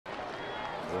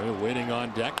We're waiting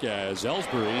on deck as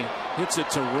Ellsbury hits it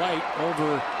to right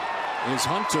over is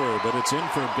Hunter, but it's in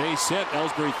for a base hit.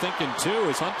 Ellsbury thinking two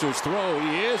as Hunter's throw.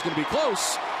 He is going to be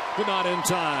close, but not in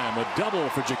time. A double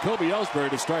for Jacoby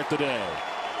Ellsbury to start the day.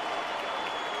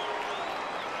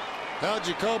 Now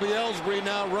Jacoby Ellsbury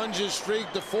now runs his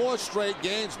streak to 4 straight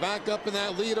games, back up in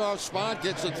that leadoff spot,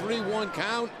 gets a 3-1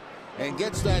 count, and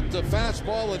gets that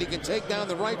fastball that he can take down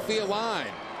the right field line.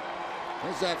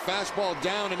 There's that fastball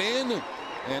down and in,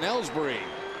 and Ellsbury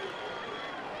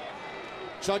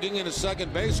chugging into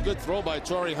second base. Good throw by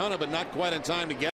Torrey Hunter, but not quite in time to get